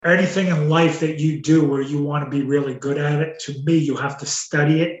anything in life that you do where you want to be really good at it, to me, you have to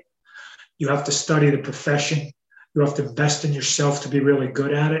study it. You have to study the profession. You have to invest in yourself to be really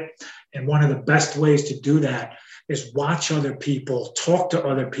good at it. And one of the best ways to do that is watch other people, talk to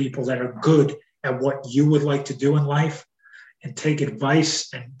other people that are good at what you would like to do in life, and take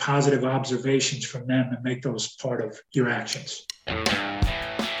advice and positive observations from them and make those part of your actions.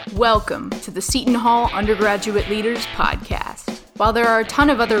 Welcome to the Seton Hall Undergraduate Leaders Podcast. While there are a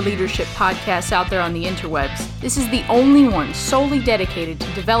ton of other leadership podcasts out there on the interwebs, this is the only one solely dedicated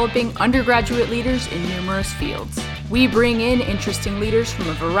to developing undergraduate leaders in numerous fields. We bring in interesting leaders from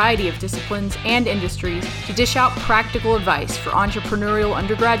a variety of disciplines and industries to dish out practical advice for entrepreneurial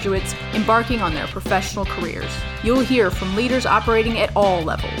undergraduates embarking on their professional careers. You'll hear from leaders operating at all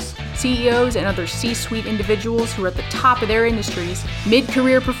levels, CEOs and other C-suite individuals who are at the top of their industries,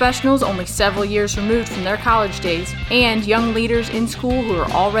 mid-career professionals only several years removed from their college days, and young leaders in school who are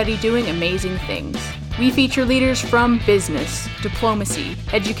already doing amazing things. We feature leaders from business, diplomacy,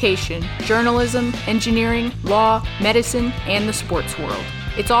 education, journalism, engineering, law, medicine, and the sports world.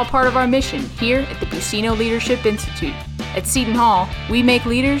 It's all part of our mission here at the Buccino Leadership Institute. At Seton Hall, we make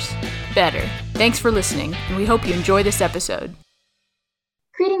leaders better. Thanks for listening, and we hope you enjoy this episode.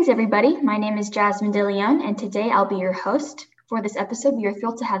 Greetings, everybody. My name is Jasmine DeLeon, and today I'll be your host. For this episode, we are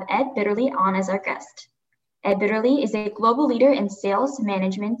thrilled to have Ed Bitterly on as our guest. Ed Bitterly is a global leader in sales,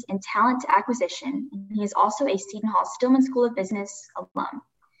 management, and talent acquisition, and he is also a Seton Hall Stillman School of Business alum.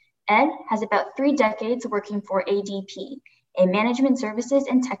 Ed has about 3 decades working for ADP, a management services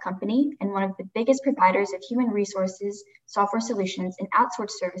and tech company, and one of the biggest providers of human resources, software solutions, and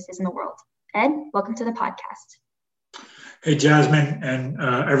outsourced services in the world. Ed, welcome to the podcast. Hey, Jasmine, and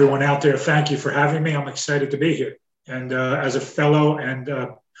everyone out there, thank you for having me. I'm excited to be here. And as a fellow and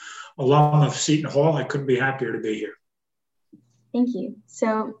alum of Seton Hall, I couldn't be happier to be here. Thank you.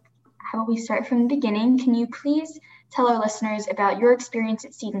 So how about we start from the beginning? Can you please tell our listeners about your experience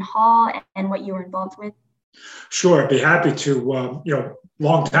at Seton Hall and what you were involved with? Sure, I'd be happy to.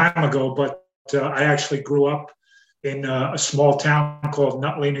 Long time ago, but I actually grew up in a small town called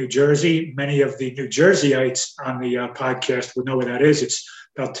Nutley, New Jersey. Many of the New Jerseyites on the podcast would know where that is. It's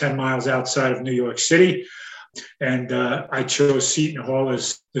about 10 miles outside of New York City. And I chose Seton Hall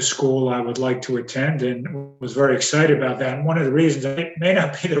as the school I would like to attend and was very excited about that. And one of the reasons, it may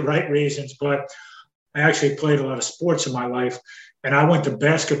not be the right reasons, but I actually played a lot of sports in my life. And I went to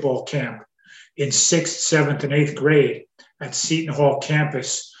basketball camp in 6th, 7th, and 8th grade at Seton Hall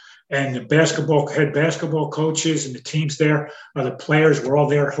campus. And the head basketball coaches and the teams there, the players were all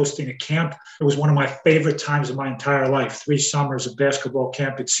there hosting a camp. It was one of my favorite times of my entire life, 3 summers of basketball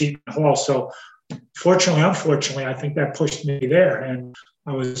camp at Seton Hall. So unfortunately, I think that pushed me there. And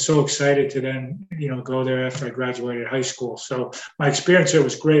I was so excited to then, go there after I graduated high school. So my experience there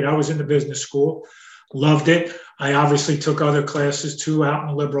was great. I was in the business school, loved it. I obviously took other classes too out in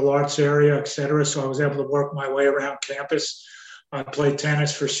the liberal arts area, et cetera. So I was able to work my way around campus. I played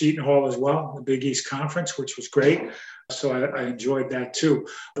tennis for Seton Hall as well in the Big East Conference, which was great. So I enjoyed that too.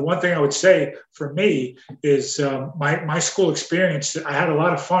 The one thing I would say for me is my school experience, I had a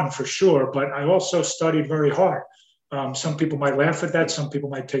lot of fun for sure, but I also studied very hard. Some people might laugh at that. Some people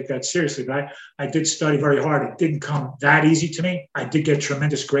might take that seriously, but I did study very hard. It didn't come that easy to me. I did get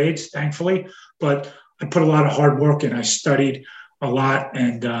tremendous grades, thankfully, but I put a lot of hard work in. I studied a lot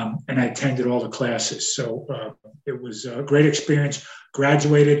and I attended all the classes. So it was a great experience,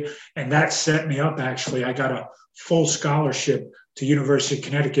 graduated, and that set me up actually. I got a full scholarship to University of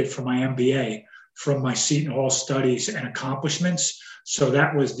Connecticut for my MBA from my Seton Hall studies and accomplishments. So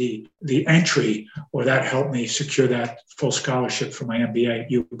that was the entry, or that helped me secure that full scholarship for my MBA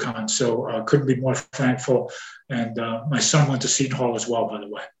at UConn. So couldn't be more thankful. And my son went to Seton Hall as well, by the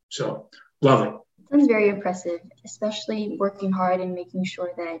way. So love it. Sounds very impressive, especially working hard and making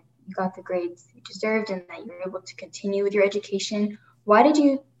sure that you got the grades you deserved and that you were able to continue with your education. Why did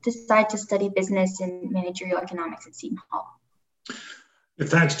you decide to study business and managerial economics at Seton Hall?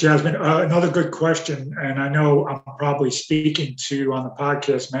 Thanks, Jasmine. Another good question, and I know I'm probably speaking to on the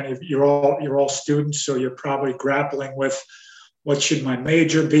podcast. Many of you're all students, so you're probably grappling with what should my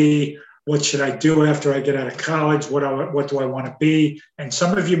major be. What should I do after I get out of college? What do I want to be? And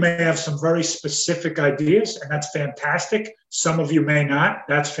some of you may have some very specific ideas, and that's fantastic. Some of you may not.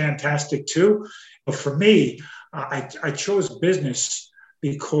 That's fantastic too. But for me, I chose business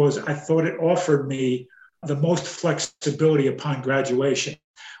because I thought it offered me the most flexibility upon graduation.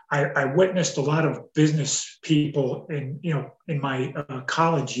 I witnessed a lot of business people in my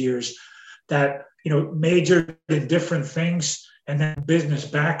college years that majored in different things and then business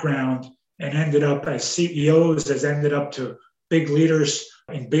background and ended up as CEOs, as ended up to big leaders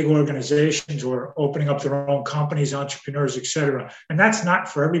in big organizations or opening up their own companies, entrepreneurs, et cetera. And that's not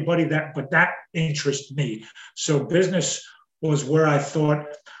for everybody, but that interests me. So business was where I thought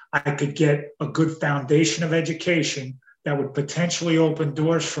I could get a good foundation of education that would potentially open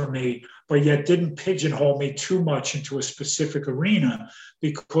doors for me, but yet didn't pigeonhole me too much into a specific arena,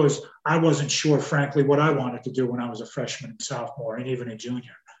 because I wasn't sure, frankly, what I wanted to do when I was a freshman, sophomore, and even a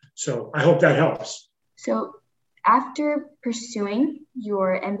junior. So I hope that helps. So after pursuing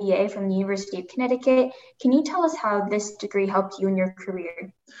your MBA from the University of Connecticut, can you tell us how this degree helped you in your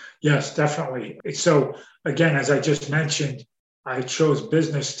career? Yes, definitely. So again, as I just mentioned, I chose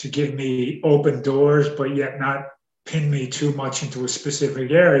business to give me open doors, but yet not pin me too much into a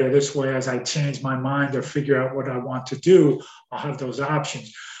specific area. This way, as I change my mind or figure out what I want to do, I'll have those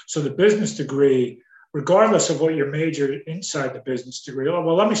options. So the business degree, regardless of what your major inside the business degree,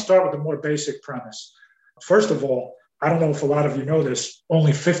 well, let me start with the more basic premise. First of all, I don't know if a lot of you know this,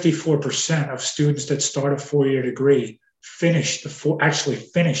 only 54% of students that start a four-year degree finish the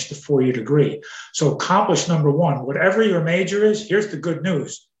four-year degree. So accomplish number one, whatever your major is, here's the good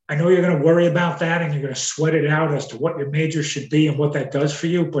news. I know you're going to worry about that and you're going to sweat it out as to what your major should be and what that does for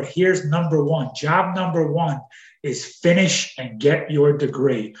you. But here's number one. Job number one is finish and get your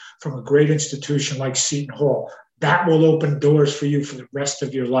degree from a great institution like Seton Hall. That will open doors for you for the rest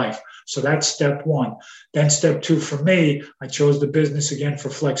of your life. So that's step one. Then step two for me, I chose the business again for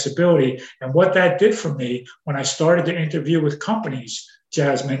flexibility. And what that did for me when I started to interview with companies,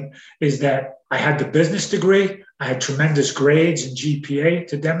 Jasmine, is that I had the business degree. I had tremendous grades and GPA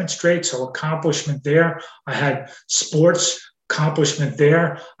to demonstrate, so accomplishment there. I had sports accomplishment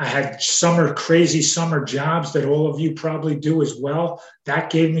there. I had crazy summer jobs that all of you probably do as well.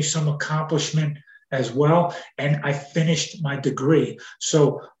 That gave me some accomplishment as well. And I finished my degree.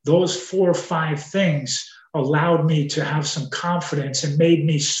 So those 4 or 5 things allowed me to have some confidence and made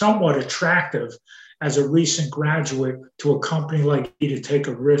me somewhat attractive as a recent graduate to a company like me to take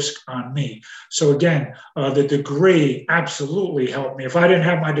a risk on me. So again, the degree absolutely helped me. If I didn't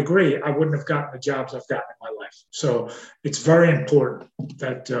have my degree, I wouldn't have gotten the jobs I've gotten in my life. So it's very important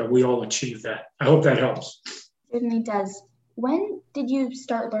that we all achieve that. I hope that helps. It certainly does. When did you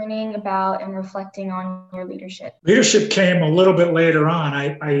start learning about and reflecting on your leadership? Leadership came a little bit later on.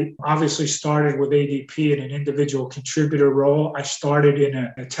 I obviously started with ADP in an individual contributor role. I started in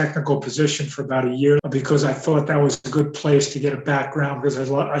a technical position for about a year because I thought that was a good place to get a background, because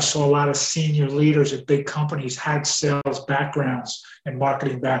I saw a lot of senior leaders at big companies had sales backgrounds and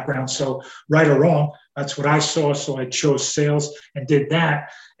marketing backgrounds. So right or wrong, that's what I saw. So I chose sales and did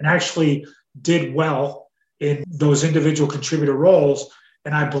that, and actually did well in those individual contributor roles.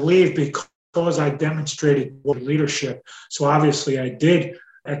 And I believe because I demonstrated leadership. So obviously I did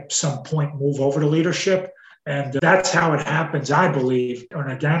at some point move over to leadership. And that's how it happens, I believe,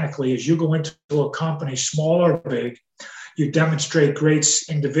 organically. As you go into a company, small or big, you demonstrate great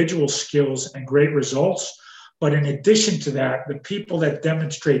individual skills and great results. But in addition to that, the people that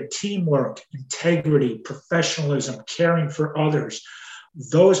demonstrate teamwork, integrity, professionalism, caring for others,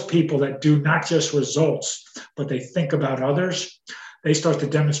 those people that do not just results, but they think about others, they start to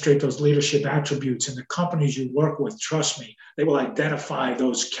demonstrate those leadership attributes. And the companies you work with, trust me, they will identify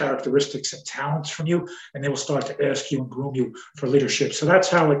those characteristics and talents from you, and they will start to ask you and groom you for leadership. So that's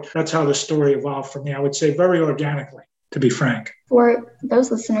how the story evolved for me. I would say very organically, to be frank. For those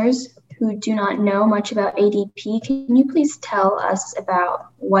listeners who do not know much about ADP, can you please tell us about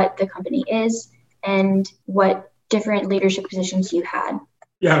what the company is and what different leadership positions you had?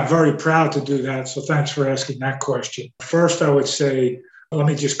 Yeah, I'm very proud to do that. So thanks for asking that question. First, I would say, let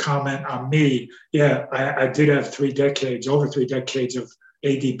me just comment on me. Yeah, I did have over 3 decades of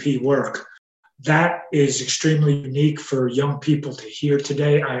ADP work. That is extremely unique for young people to hear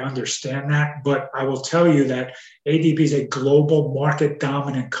today. I understand that, but I will tell you that ADP is a global market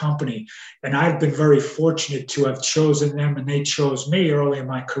dominant company. And I've been very fortunate to have chosen them, and they chose me early in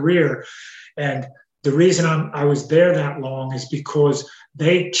my career. And the reason I was there that long is because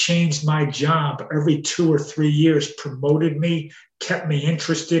they changed my job every 2 or 3 years, promoted me, kept me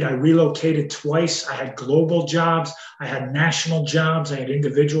interested. I relocated twice. I had global jobs. I had national jobs. I had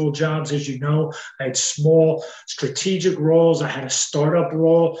individual jobs, as you know. I had small strategic roles. I had a startup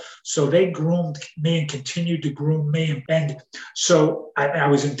role. So they groomed me and continued to groom me. And so I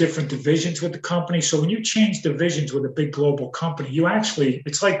was in different divisions with the company. So when you change divisions with a big global company,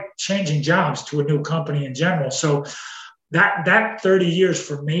 it's like changing jobs to a new company in general. So that 30 years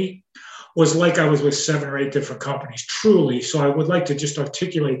for me was like I was with 7 or 8 different companies, truly. So I would like to just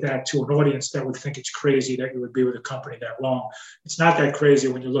articulate that to an audience that would think it's crazy that you would be with a company that long. It's not that crazy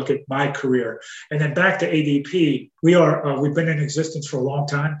when you look at my career. And then back to ADP, we've been in existence for a long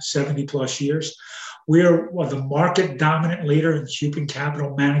time, 70 plus years. We are the market dominant leader in human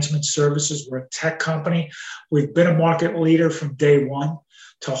capital management services. We're a tech company. We've been a market leader from day one.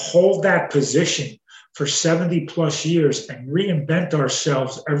 To hold that position for 70 plus years and reinvent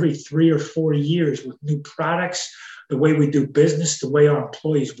ourselves every 3 or 4 years with new products, the way we do business, the way our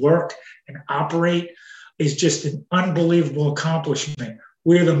employees work and operate is just an unbelievable accomplishment.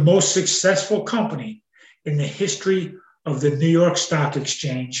 We're the most successful company in the history of the New York Stock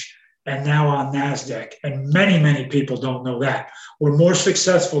Exchange and now on NASDAQ. And many, many people don't know that. We're more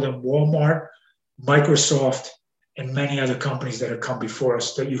successful than Walmart, Microsoft, and many other companies that have come before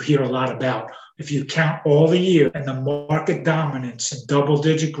us that you hear a lot about. If you count all the year and the market dominance and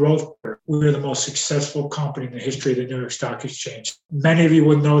double-digit growth, we're the most successful company in the history of the New York Stock Exchange. Many of you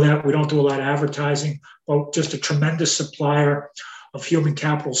would know that. We don't do a lot of advertising, but just a tremendous supplier of human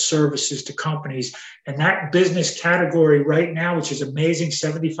capital services to companies. And that business category right now, which is amazing,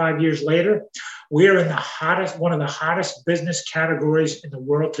 75 years later, we're in one of the hottest business categories in the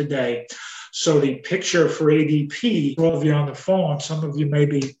world today. So the picture for ADP, for all of you on the phone, some of you may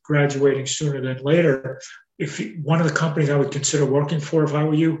be graduating sooner than later. One of the companies I would consider working for if I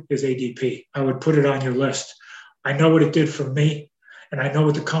were you is ADP. I would put it on your list. I know what it did for me, and I know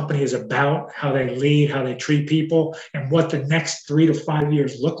what the company is about, how they lead, how they treat people, and what the next 3 to 5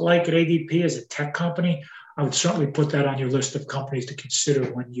 years look like at ADP as a tech company. I would certainly put that on your list of companies to consider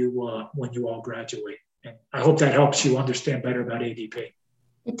when you all graduate. And I hope that helps you understand better about ADP.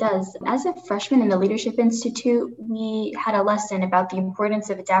 It does. As a freshman in the Leadership Institute, we had a lesson about the importance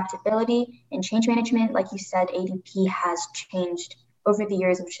of adaptability and change management. Like you said, ADP has changed over the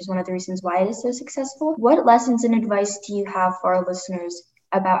years, which is one of the reasons why it is so successful. What lessons and advice do you have for our listeners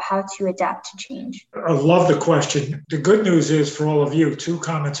about how to adapt to change? I love the question. The good news is for all of you, 2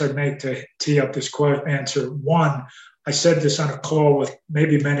 comments I'd make to tee up this answer. One, I said this on a call with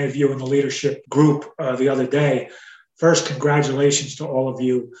maybe many of you in the leadership group the other day. First, congratulations to all of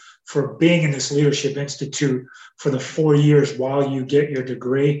you for being in this Leadership Institute for the 4 years while you get your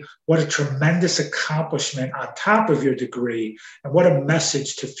degree. What a tremendous accomplishment on top of your degree, and what a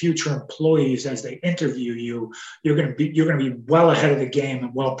message to future employees as they interview you. You're going to be well ahead of the game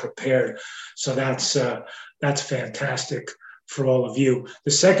and well prepared. So that's fantastic for all of you. The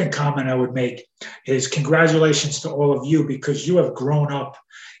second comment I would make is congratulations to all of you because you have grown up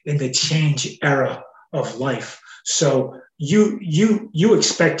in the change era of life. So you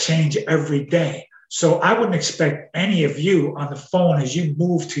expect change every day. So I wouldn't expect any of you on the phone as you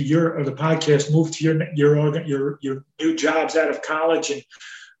move to the podcast, move to your new jobs out of college and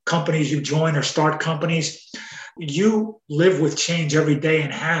companies you join or start companies. You live with change every day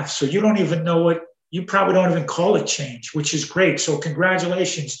and have. So you don't even know it. You probably don't even call it change, which is great. So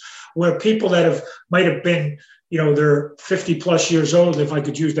congratulations. Where people that might have been, they're 50 plus years old, if I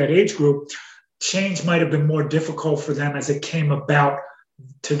could use that age group, change might have been more difficult for them as it came about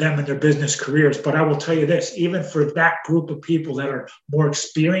to them in their business careers. But I will tell you this, even for that group of people that are more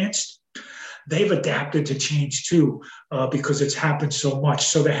experienced, they've adapted to change too, because it's happened so much.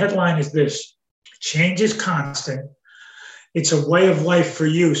 So the headline is this: change is constant. It's a way of life for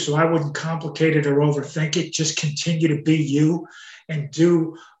you. So I wouldn't complicate it or overthink it. Just continue to be you and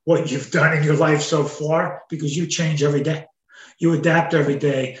do what you've done in your life so far, because you change every day. You adapt every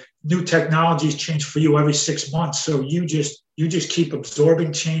day. New technologies change for you every 6 months. So you just keep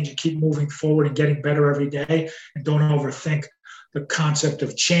absorbing change and keep moving forward and getting better every day, and don't overthink the concept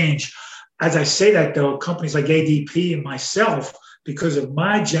of change. As I say that, though, companies like ADP and myself, because of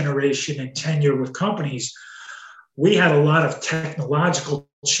my generation and tenure with companies, we had a lot of technological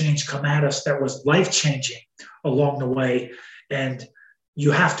change come at us that was life-changing along the way. And you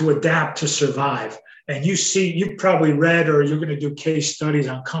have to adapt to survive. And you've probably read, or you're going to do case studies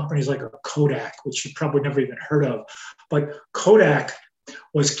on companies like a Kodak, which you probably never even heard of. But Kodak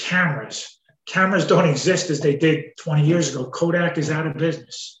was cameras. Cameras don't exist as they did 20 years ago. Kodak is out of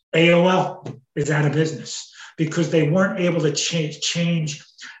business. AOL is out of business because they weren't able to change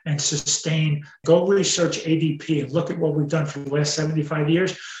and sustain. Go research ADP and look at what we've done for the last 75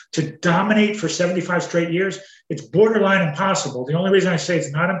 years. To dominate for 75 straight years, it's borderline impossible. The only reason I say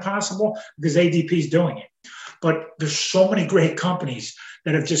it's not impossible because ADP is doing it. But there's so many great companies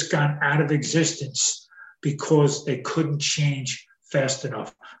that have just gone out of existence because they couldn't change fast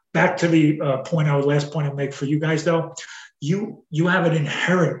enough. Back to the last point I'll make for you guys, though. You have it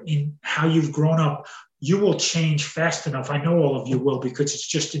inherent in how you've grown up. you will change fast enough. I know all of you will, because it's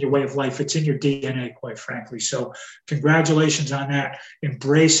just in your way of life. It's in your DNA, quite frankly. So congratulations on that.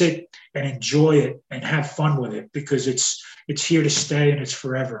 Embrace it and enjoy it and have fun with it, because it's here to stay and it's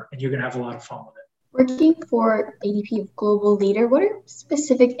forever. And you're going to have a lot of fun with it. Working for ADP Global Leader, what are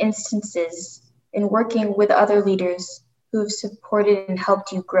specific instances in working with other leaders who've supported and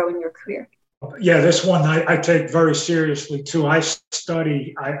helped you grow in your career? Yeah, this one I take very seriously too. I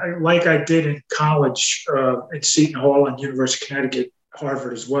study, like I did in college at Seton Hall and University of Connecticut,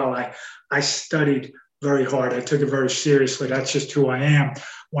 Harvard as well. I studied very hard. I took it very seriously. That's just who I am.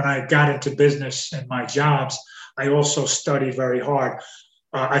 When I got into business and my jobs, I also studied very hard.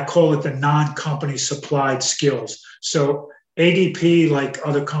 I call it the non-company supplied skills. So ADP, like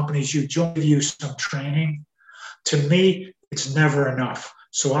other companies, you give you some training. To me, it's never enough.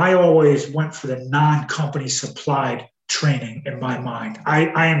 So I always went for the non-company supplied training in my mind.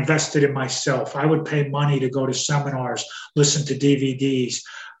 I invested in myself. I would pay money to go to seminars, listen to DVDs.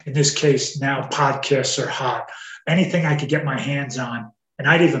 In this case, now podcasts are hot. Anything I could get my hands on, and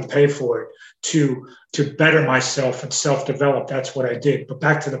I'd even pay for it to better myself and self-develop. That's what I did. But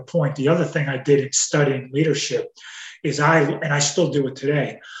back to the point, the other thing I did in studying leadership is and I still do it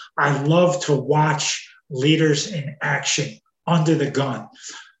today, I love to watch leaders in action, under the gun,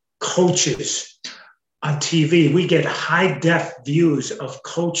 coaches on TV. We get high-def views of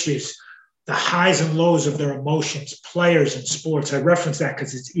coaches, the highs and lows of their emotions, players in sports. I reference that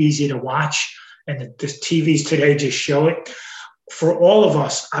because it's easy to watch, and the TVs today just show it. For all of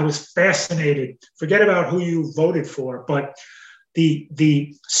us, I was fascinated. Forget about who you voted for, but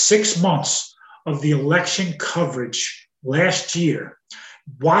the 6 months of the election coverage last year,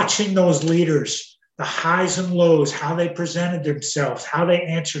 watching those leaders, the highs and lows, how they presented themselves, how they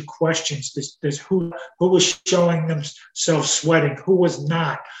answered questions, this who was showing themselves sweating, who was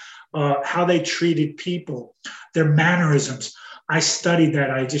not, how they treated people, their mannerisms. I studied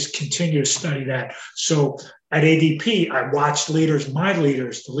that. I just continue to study that. So at ADP, I watched leaders, my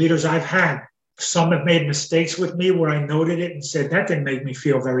leaders, the leaders I've had. Some have made mistakes with me where I noted it and said, that didn't make me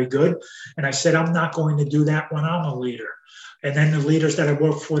feel very good. And I said, I'm not going to do that when I'm a leader. And then the leaders that I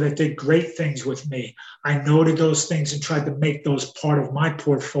worked for that did great things with me, I noted those things and tried to make those part of my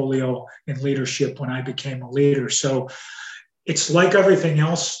portfolio in leadership when I became a leader. So it's like everything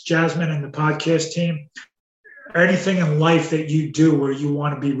else, Jasmine and the podcast team. Anything in life that you do where you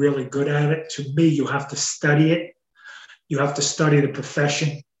want to be really good at it, to me, you have to study it. You have to study the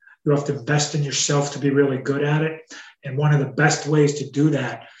profession. You have to invest in yourself to be really good at it. And one of the best ways to do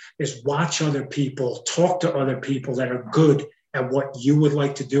that is watch other people, talk to other people that are good at what you would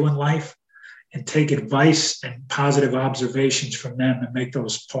like to do in life, and take advice and positive observations from them and make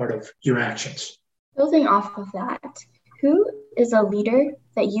those part of your actions. Building off of that, who is a leader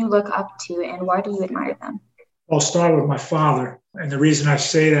that you look up to and why do you admire them? I'll start with my father. And the reason I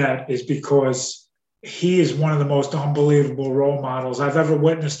say that is because he is one of the most unbelievable role models I've ever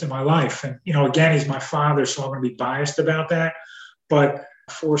witnessed in my life. And, again, he's my father, so I'm going to be biased about that. But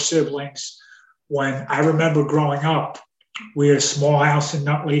 4 siblings. When I remember growing up, we had a small house in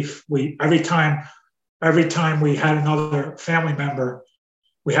Nutleaf. Every time we had another family member,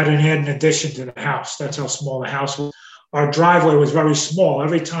 we had to add an addition to the house. That's how small the house was. Our driveway was very small.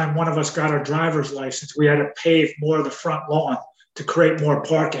 Every time one of us got our driver's license, we had to pave more of the front lawn to create more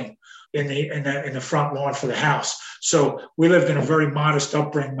parking in the front lawn for the house. So we lived in a very modest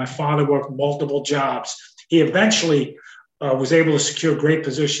upbringing. My father worked multiple jobs. He eventually was able to secure a great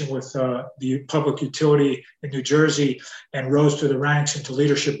position with the public utility in New Jersey and rose through the ranks into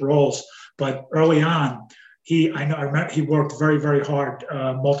leadership roles. But early on, he worked very, very hard,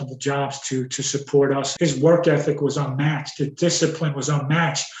 multiple jobs to support us. His work ethic was unmatched. His discipline was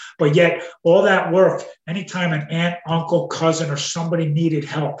unmatched. But yet all that work, anytime an aunt, uncle, cousin, or somebody needed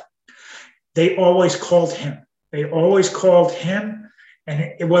help, they always called him.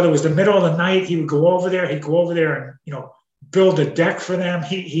 And whether it was the middle of the night, he would go over there. He'd go over there and, build a deck for them.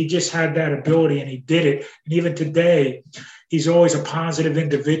 He just had that ability and he did it. And even today, he's always a positive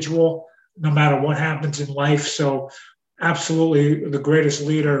individual, no matter what happens in life. So absolutely the greatest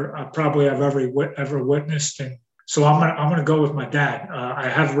leader probably I've ever witnessed. And so I'm gonna go with my dad. I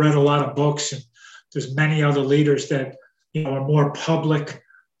have read a lot of books, and there's many other leaders that are more public.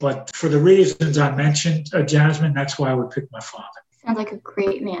 But for the reasons I mentioned, Jasmine, that's why I would pick my father. Sounds like a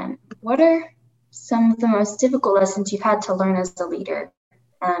great man. What are some of the most difficult lessons you've had to learn as a leader?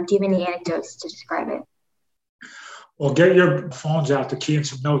 Do you have any anecdotes to describe it? Well, get your phones out to key in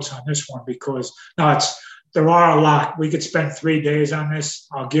some notes on this one, because there are a lot. We could spend 3 days on this.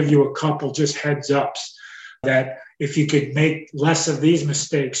 I'll give you a couple just heads ups that, if you could make less of these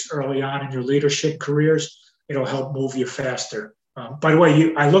mistakes early on in your leadership careers, it'll help move you faster. By the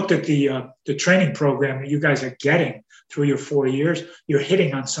way, I looked at the training program that you guys are getting through your 4 years. You're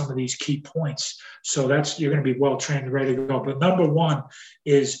hitting on some of these key points. So you're going to be well trained and ready to go. But number one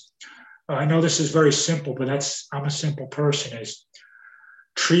is, I know this is very simple, but I'm a simple person, is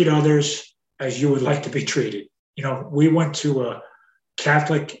treat others as you would like to be treated. We went to a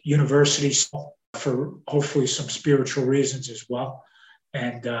Catholic university for hopefully some spiritual reasons as well.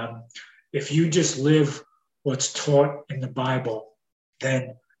 And if you just live what's taught in the Bible,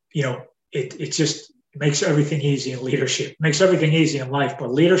 then, it just makes everything easy in leadership, makes everything easy in life.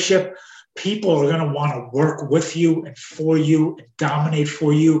 But leadership, people are going to want to work with you and for you and dominate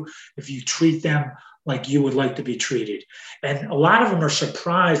for you if you treat them like you would like to be treated. And a lot of them are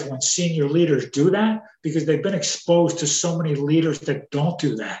surprised when senior leaders do that, because they've been exposed to so many leaders that don't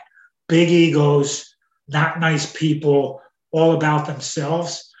do that. Big egos, not nice people, all about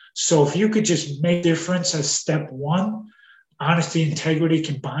themselves. So if you could just make a difference as step one, honesty, integrity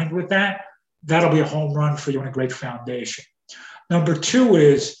combined with that, that'll be a home run for you and a great foundation. Number two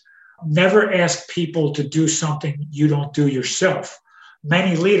is never ask people to do something you don't do yourself.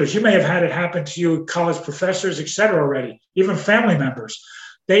 Many leaders, you may have had it happen to you, college professors, et cetera, already, even family members.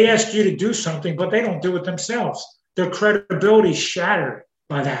 They ask you to do something, but they don't do it themselves. Their credibility is shattered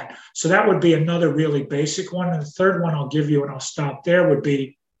by that. So that would be another really basic one. And the third one I'll give you, and I'll stop there, would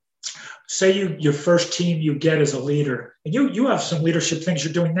be, say your first team you get as a leader, and you have some leadership things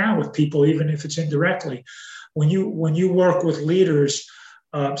you're doing now with people, even if it's indirectly. When you work with leaders,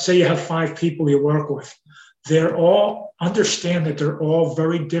 say you have 5 people you work with, understand that they're all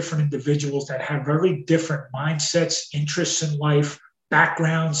very different individuals that have very different mindsets, interests in life,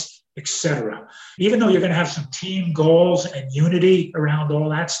 backgrounds, etc. Even though you're going to have some team goals and unity around all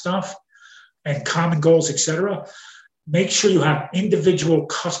that stuff and common goals, etc., make sure you have individual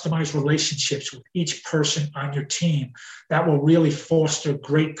customized relationships with each person on your team. That will really foster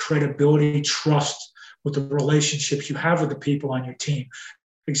great credibility, trust with the relationships you have with the people on your team.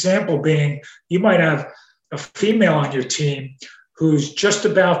 Example being, you might have a female on your team who's just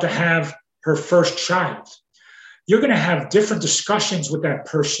about to have her first child. You're going to have different discussions with that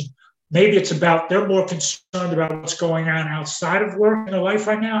person. Maybe it's about, they're more concerned about what's going on outside of work in their life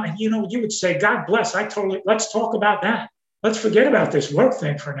right now. And you would say, God bless, let's talk about that. Let's forget about this work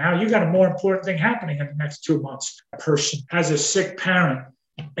thing for now. You got a more important thing happening in the next 2 months. A person has a sick parent,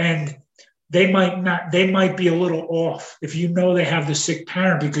 and they might be a little off. If you know they have the sick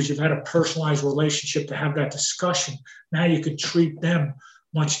parent because you've had a personalized relationship to have that discussion, now you could treat them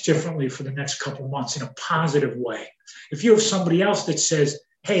much differently for the next couple of months in a positive way. If you have somebody else that says,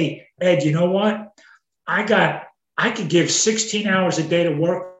 hey, Ed, you know what? I could give 16 hours a day to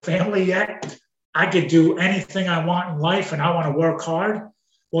work, family yet. I could do anything I want in life and I want to work hard.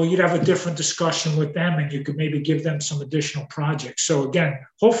 Well, you'd have a different discussion with them and you could maybe give them some additional projects. So again,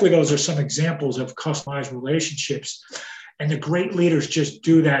 hopefully those are some examples of customized relationships. And the great leaders just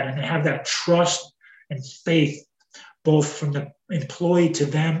do that, and they have that trust and faith, both from the employee to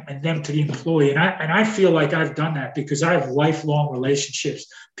them and them to the employee. And I feel like I've done that because I have lifelong relationships.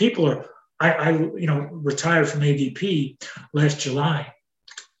 I retired from ADP last July.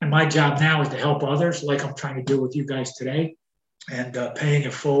 And my job now is to help others, like I'm trying to do with you guys today, and paying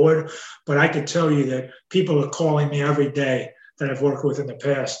it forward. But I can tell you that people are calling me every day that I've worked with in the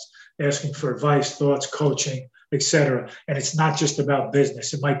past, asking for advice, thoughts, coaching, etc. And it's not just about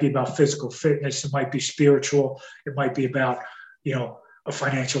business. It might be about physical fitness. It might be spiritual. It might be about, a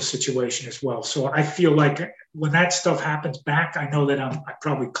financial situation as well. So I feel like when that stuff happens back, I know that I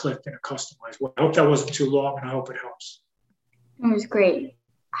probably clicked in a customized way. I hope that wasn't too long, and I hope it helps. It was great.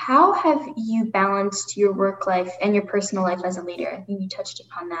 How have you balanced your work life and your personal life as a leader? I think you touched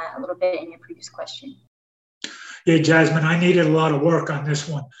upon that a little bit in your previous question. Yeah, Jasmine, I needed a lot of work on this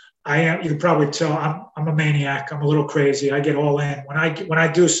one. You can probably tell I'm a maniac. I'm a little crazy. I get all in. When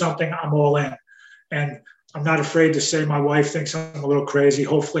I do something, I'm all in. And I'm not afraid to say my wife thinks I'm a little crazy,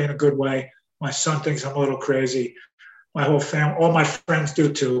 hopefully in a good way. My son thinks I'm a little crazy. My whole family, all my friends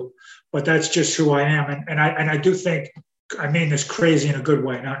do too. But that's just who I am. And I do think, I mean this crazy in a good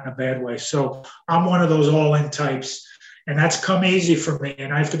way, not in a bad way. So I'm one of those all-in types. And that's come easy for me.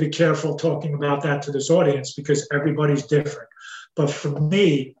 And I have to be careful talking about that to this audience because everybody's different. But for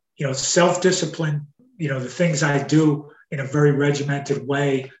me, self-discipline, the things I do in a very regimented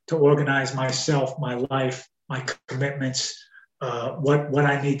way to organize myself, my life, my commitments, what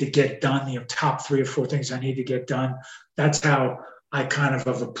I need to get done, top 3 or 4 things I need to get done. That's how I kind of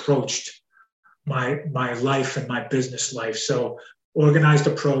have approached my life and my business life. So organized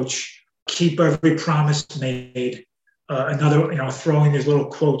approach, keep every promise made, throwing these little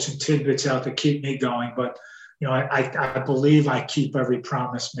quotes and tidbits out to keep me going. But, I believe I keep every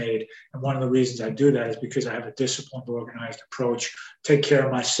promise made. And one of the reasons I do that is because I have a disciplined, organized approach, take care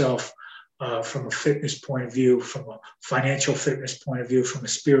of myself from a fitness point of view, from a financial fitness point of view, from a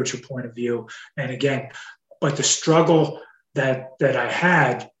spiritual point of view. And again, but the struggle that I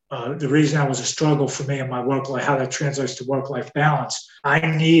had, the reason that was a struggle for me in my work life, how that translates to work-life balance, I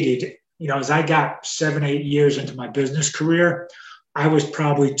needed, as I got 7-8 years into my business career, I was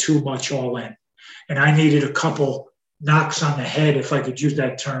probably too much all in. And I needed a couple knocks on the head, if I could use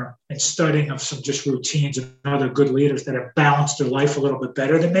that term, and studying of some just routines and other good leaders that have balanced their life a little bit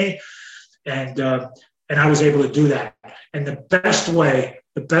better than me. And I was able to do that. And the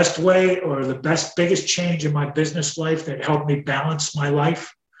biggest change in my business life that helped me balance my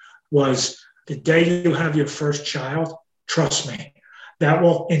life was the day you have your first child. Trust me, that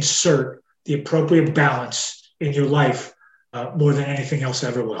will insert the appropriate balance in your life more than anything else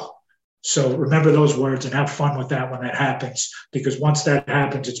ever will. So remember those words and have fun with that when that happens, because once that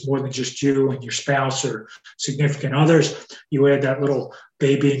happens, it's more than just you and your spouse or significant others. You add that little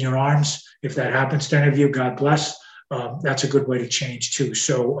baby in your arms. If that happens to any of you, God bless. That's a good way to change too.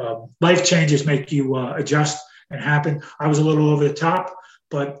 So life changes make you adjust and happen. I was a little over the top,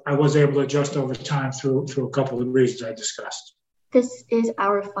 but I was able to adjust over time through a couple of reasons I discussed. This is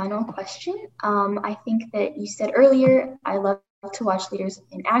our final question. I think that you said earlier, I love to watch leaders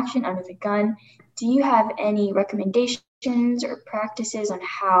in action under the gun. Do you have any recommendations or practices on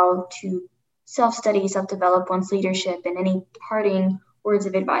how to self-study, self-develop one's leadership, and any parting words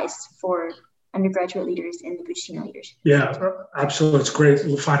of advice for undergraduate leaders in the Buccino leadership? Yeah, absolutely. It's great.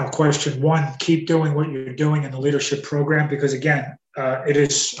 Final question. One, keep doing what you're doing in the leadership program, because again, it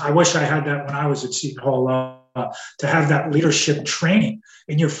is, I wish I had that when I was at Seton Hall. To have that leadership training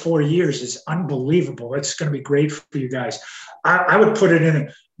in your 4 years is unbelievable. It's going to be great for you guys. I would put it in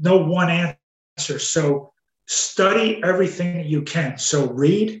no one answer. So study everything that you can. So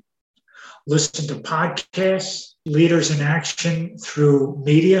read, listen to podcasts, leaders in action through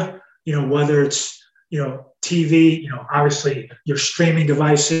media, whether it's, TV, obviously your streaming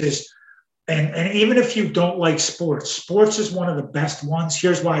devices. And even if you don't like sports is one of the best ones.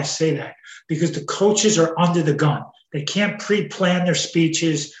 Here's why I say that. Because the coaches are under the gun. They can't pre-plan their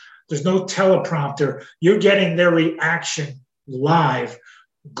speeches. There's no teleprompter. You're getting their reaction live,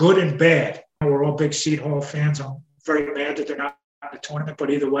 good and bad. We're all big Seton Hall fans. I'm very mad that they're not in the tournament, but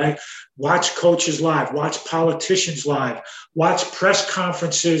either way, watch coaches live, watch politicians live, watch press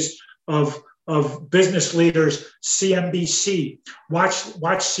conferences of business leaders, CNBC,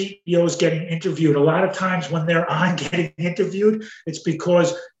 watch CEOs getting interviewed. A lot of times when they're on getting interviewed, it's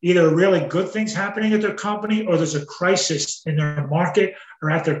because either really good things happening at their company or there's a crisis in their market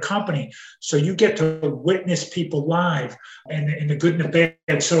or at their company. So you get to witness people live and in the good and the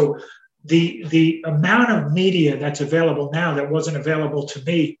bad. So the amount of media that's available now that wasn't available to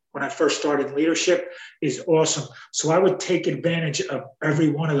me when I first started leadership is awesome. So I would take advantage of every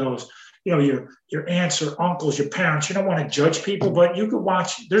one of those. Your aunts or uncles, your parents, you don't want to judge people, but you could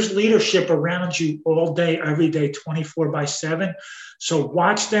watch, there's leadership around you all day, every day, 24/7. So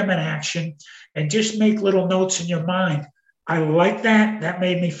watch them in action and just make little notes in your mind. I like that. That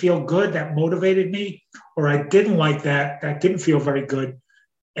made me feel good. That motivated me. Or I didn't like that. That didn't feel very good.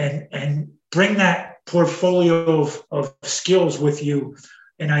 And bring that portfolio of skills with you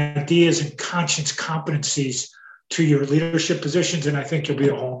and ideas and conscience competencies to your leadership positions. And I think you'll be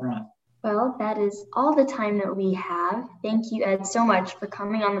a home run. Well, that is all the time that we have. Thank you, Ed, so much for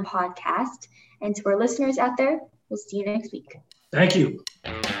coming on the podcast. And to our listeners out there, we'll see you next week. Thank you.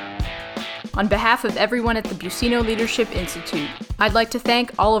 On behalf of everyone at the Buccino Leadership Institute, I'd like to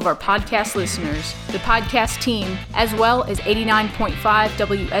thank all of our podcast listeners, the podcast team, as well as 89.5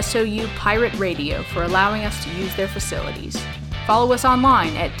 WSOU Pirate Radio for allowing us to use their facilities. Follow us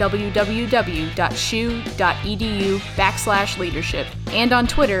online at www.shu.edu/leadership and on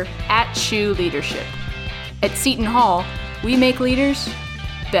Twitter @ShuLeadership. At Seton Hall, we make leaders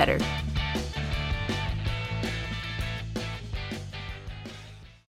better.